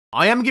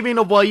I am giving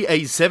away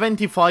a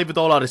 $75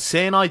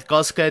 Zenyte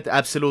casket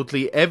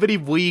absolutely every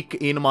week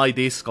in my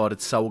Discord,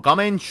 so come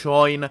and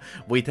join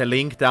with a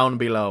link down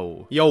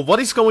below. Yo, what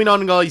is going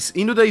on, guys?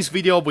 In today's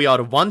video we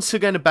are once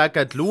again back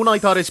at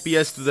Lunite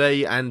RSPS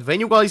today, and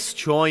when you guys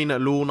join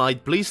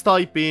Lunite, please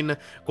type in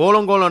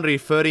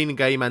refer in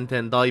game and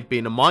then type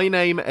in my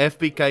name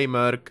FPK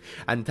Merk,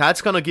 and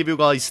that's gonna give you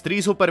guys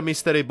 3 super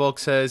mystery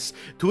boxes,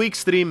 2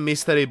 extreme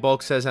mystery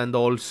boxes, and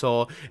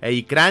also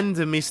a grand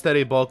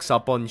mystery box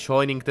upon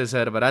joining the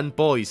server. And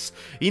boys,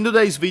 in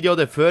today's video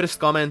the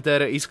first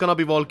commenter is gonna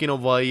be walking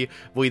away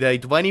with a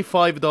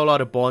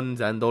 $25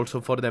 bond, and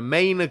also for the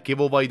main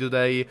giveaway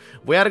today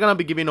we are gonna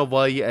be giving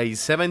away a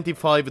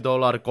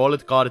 $75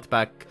 gold card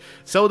pack.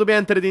 So to be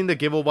entered in the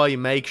giveaway,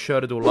 make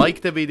sure to like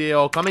the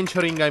video, comment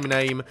your in-game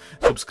name,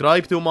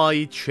 subscribe to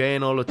my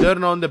channel,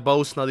 turn on the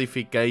post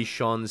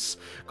notifications,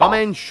 come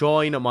and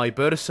join my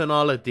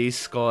personal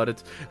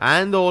Discord,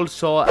 and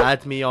also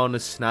add me on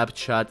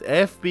Snapchat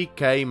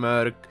FPK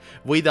Merk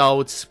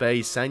without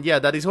space. And yeah,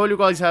 that is all you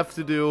guys have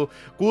to do.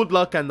 Good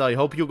luck, and I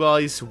hope you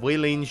guys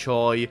will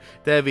enjoy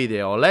the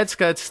video. Let's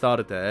get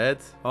started.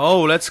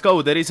 Oh, let's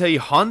go. There is a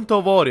Hunter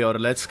Warrior.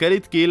 Let's get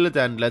it killed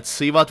and let's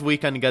see what we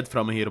can get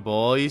from here,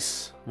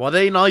 boys. What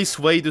a nice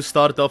way to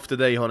start off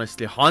today,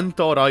 honestly.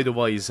 Hunter right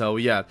away, so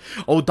yeah.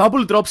 Oh,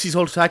 double drops is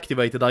also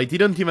activated. I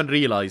didn't even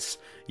realize.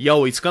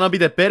 Yo, it's gonna be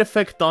the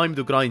perfect time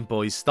to grind,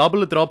 boys.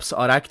 Double drops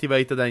are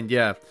activated, and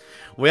yeah,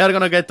 we are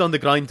gonna get on the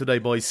grind today,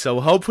 boys.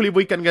 So hopefully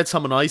we can get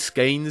some nice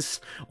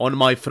gains on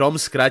my from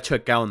scratch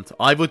account.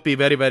 I would be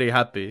very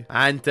happy.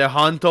 And the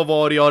Hunter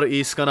Warrior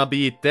is gonna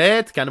be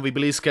dead. Can we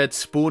please get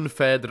spoon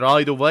fed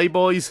right away,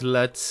 boys?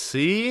 Let's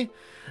see.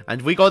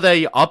 And we got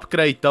a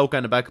upgrade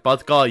token back,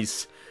 but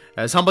guys,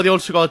 somebody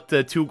also got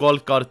 2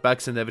 gold card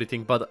packs and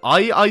everything. But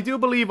I do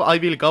believe I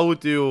will go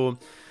to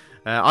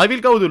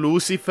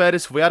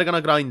Lucifer's. We are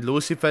gonna grind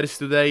Lucifer's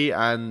today,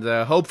 and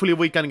hopefully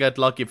we can get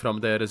lucky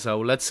from there. So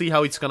let's see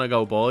how it's gonna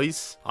go,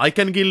 boys. I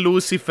can kill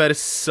Lucifer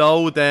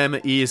so damn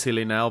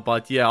easily now,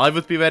 but yeah, I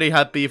would be very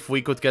happy if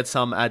we could get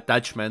some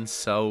attachments.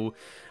 So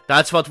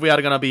that's what we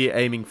are gonna be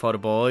aiming for,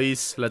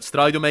 boys. Let's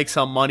try to make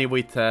some money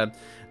with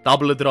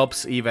double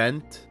drops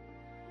event.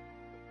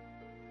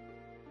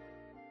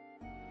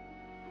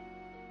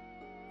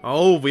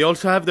 Oh, we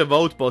also have the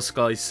vote boss,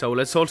 guys, so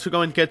let's also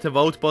go and get the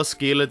vote boss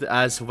killed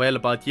as well.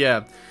 But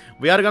yeah,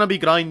 we are gonna be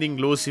grinding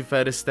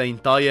Lucifer's the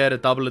entire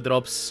double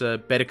drops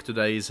perk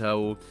today,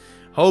 so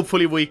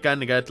hopefully we can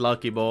get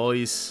lucky,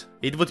 boys.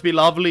 It would be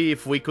lovely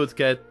if we could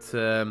get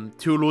 2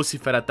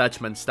 Lucifer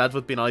attachments. That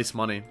would be nice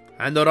money.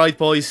 And alright,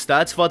 boys,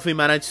 that's what we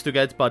managed to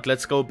get, but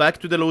let's go back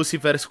to the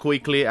Lucifers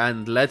quickly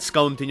and let's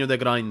continue the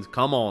grind.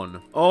 Come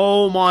on.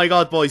 Oh my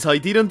god, boys, I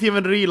didn't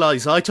even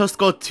realize I just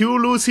got 2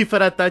 Lucifer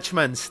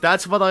attachments.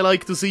 That's what I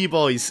like to see,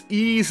 boys.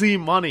 Easy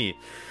money.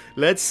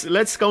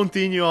 Let's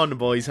continue on,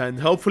 boys, and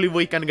hopefully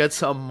we can get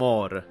some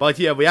more. But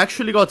yeah, we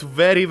actually got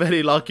very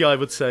lucky, I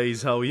would say,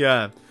 so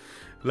yeah.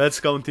 Let's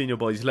continue,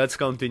 boys, let's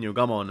continue,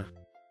 come on.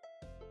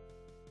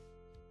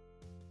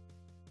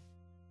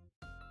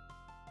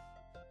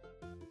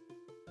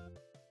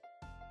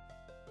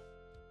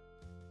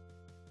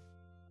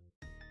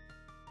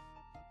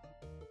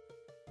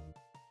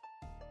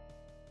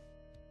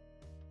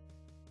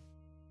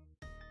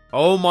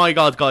 Oh my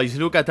god, guys,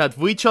 look at that.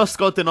 We just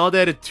got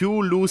another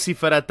 2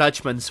 Lucifer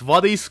attachments.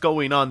 What is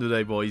going on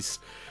today, boys?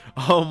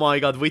 Oh my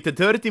god, with the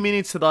 30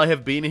 minutes that I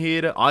have been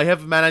here, I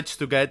have managed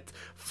to get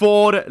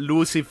 4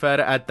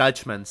 Lucifer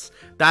attachments.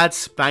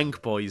 That's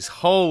bank, boys.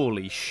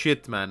 Holy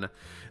shit, man.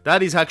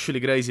 That is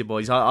actually crazy,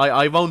 boys.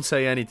 I won't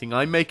say anything.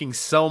 I'm making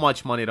so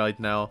much money right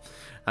now,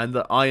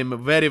 and I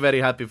am very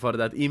happy for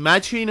that.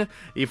 Imagine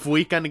if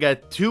we can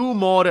get 2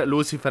 more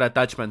Lucifer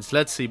attachments.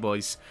 Let's see,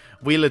 boys.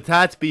 Will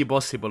that be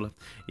possible?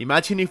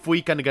 Imagine if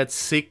we can get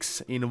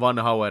 6 in 1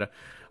 hour.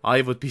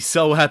 I would be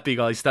so happy,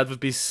 guys. That would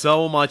be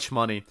so much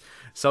money.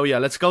 So yeah,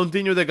 let's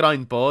continue the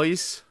grind,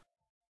 boys.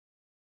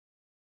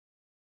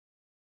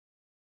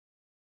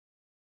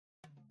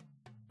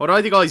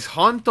 Alrighty, guys,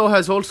 Hunter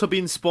has also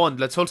been spawned.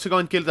 Let's also go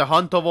and kill the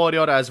Hunter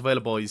Warrior as well,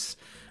 boys.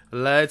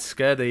 Let's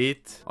get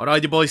it.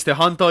 Alrighty, boys, the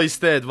Hunter is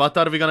dead. What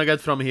are we gonna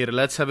get from here?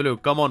 Let's have a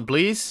look. Come on,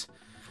 please.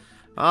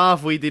 Ah,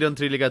 we didn't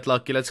really get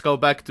lucky. Let's go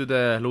back to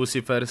the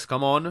Lucifers.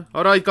 Come on.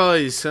 Alright,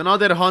 guys,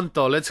 another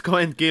Hunter. Let's go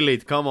and kill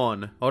it. Come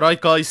on.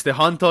 Alright, guys, the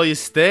Hunter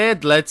is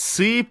dead. Let's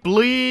see,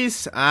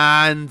 please.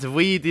 And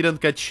we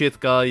didn't get shit,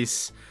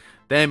 guys.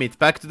 Damn it.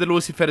 Back to the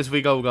Lucifers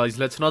we go, guys.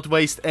 Let's not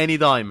waste any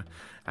time.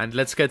 And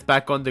let's get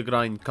back on the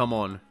grind, come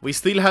on. We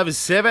still have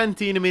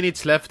 17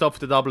 minutes left of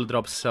the double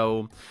drops,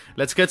 so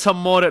let's get some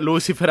more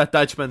Lucifer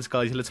attachments,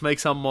 guys. Let's make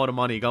some more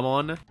money, come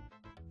on.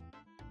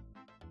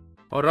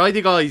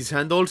 Alrighty, guys,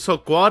 and also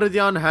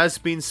Guardian has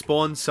been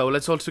spawned, so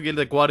let's also kill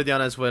the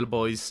Guardian as well,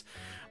 boys.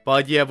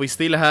 But yeah, we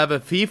still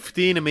have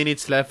 15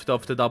 minutes left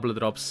of the double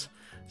drops.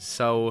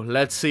 So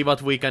let's see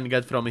what we can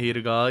get from here,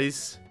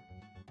 guys.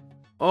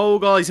 Oh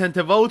guys, and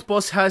the vote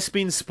boss has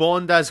been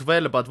spawned as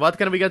well, but what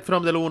can we get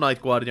from the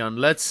Lunite Guardian?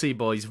 Let's see,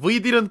 boys. We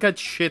didn't get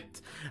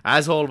shit,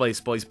 as always,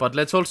 boys, but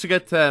let's also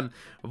get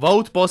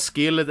vote boss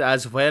guild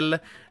as well,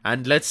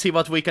 and let's see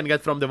what we can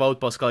get from the vote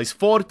boss, guys.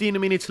 14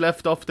 minutes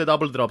left of the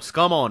double drops.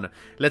 Come on,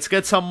 let's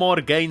get some more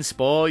gains,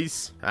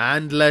 boys.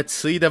 And let's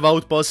see, the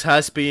vote boss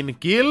has been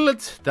killed.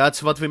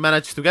 That's what we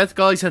managed to get,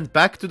 guys, and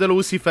back to the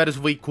Lucifers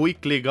we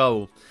quickly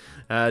go.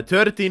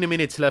 13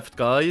 minutes left,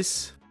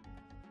 guys.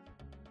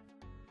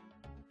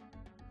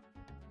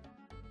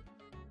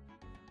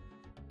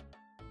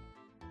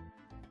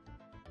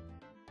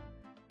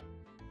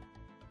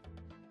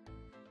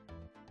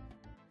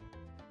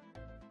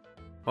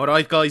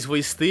 Alright guys,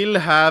 we still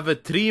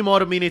have 3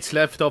 more minutes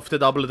left of the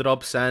double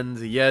drops, and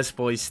yes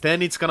boys,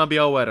 then it's gonna be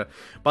over.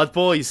 But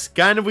boys,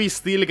 can we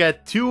still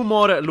get 2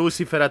 more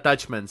Lucifer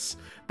attachments?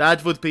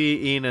 That would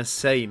be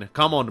insane.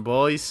 Come on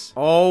boys.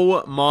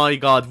 Oh my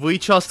god, we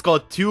just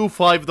got 2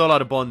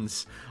 $5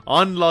 bonds.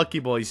 Unlucky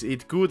boys,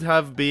 it could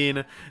have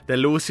been the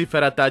Lucifer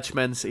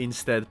attachments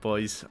instead,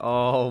 boys.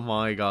 Oh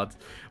my god.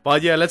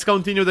 But yeah, let's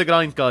continue the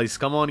grind, guys.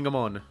 Come on, come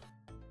on.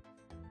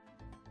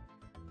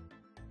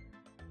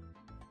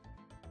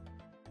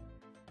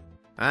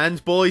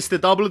 And boys, the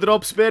double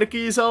drop sparc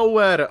is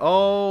over.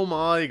 Oh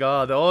my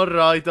god.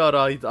 Alright,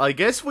 alright. I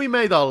guess we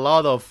made a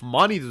lot of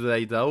money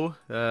today though.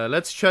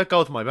 Let's check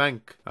out my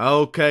bank.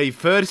 Okay,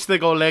 first the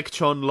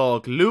collection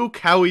log. Look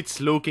how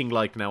it's looking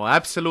like now.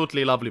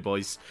 Absolutely lovely,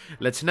 boys.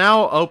 Let's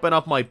now open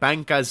up my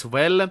bank as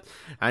well.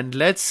 And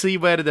let's see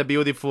where the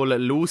beautiful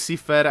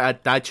Lucifer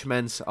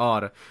attachments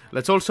are.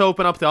 Let's also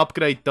open up the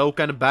upgrade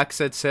token,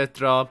 backs,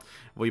 etc.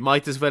 We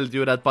might as well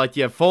do that, but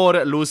yeah,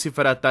 4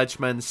 Lucifer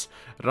attachments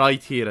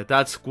right here.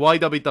 That's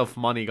quite a bit of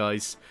money,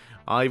 guys.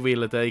 I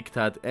will take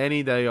that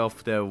any day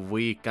of the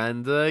week.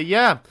 And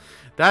yeah,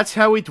 that's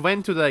how it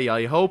went today.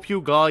 I hope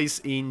you guys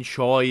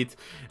enjoyed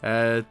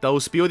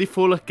those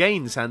beautiful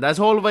gains. And as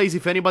always,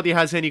 if anybody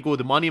has any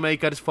good money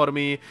makers for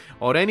me,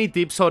 or any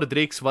tips or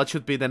tricks, what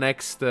should be the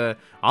next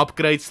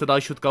upgrades that I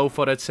should go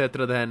for,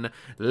 etc., then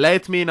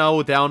let me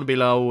know down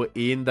below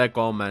in the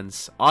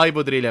comments. I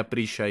would really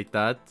appreciate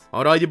that.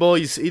 Alrighty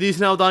boys, it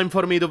is now time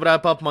for me to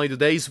wrap up my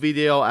today's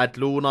video at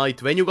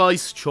Lunite. When you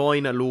guys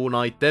join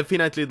Lunite,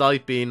 definitely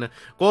type in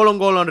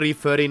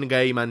 :refer in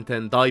game and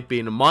then type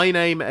in my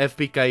name,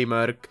 FPK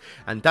Merk,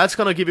 and that's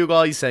gonna give you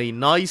guys a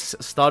nice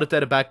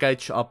starter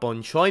package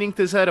upon joining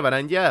the server.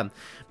 And yeah,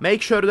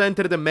 make sure to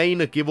enter the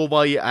main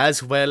giveaway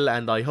as well,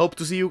 and I hope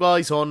to see you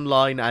guys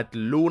online at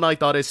Lunite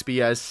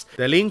RSPS.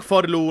 The link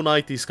for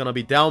Lunite is gonna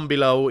be down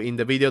below in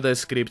the video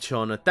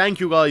description.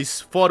 Thank you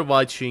guys for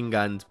watching,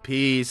 and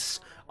peace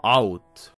out.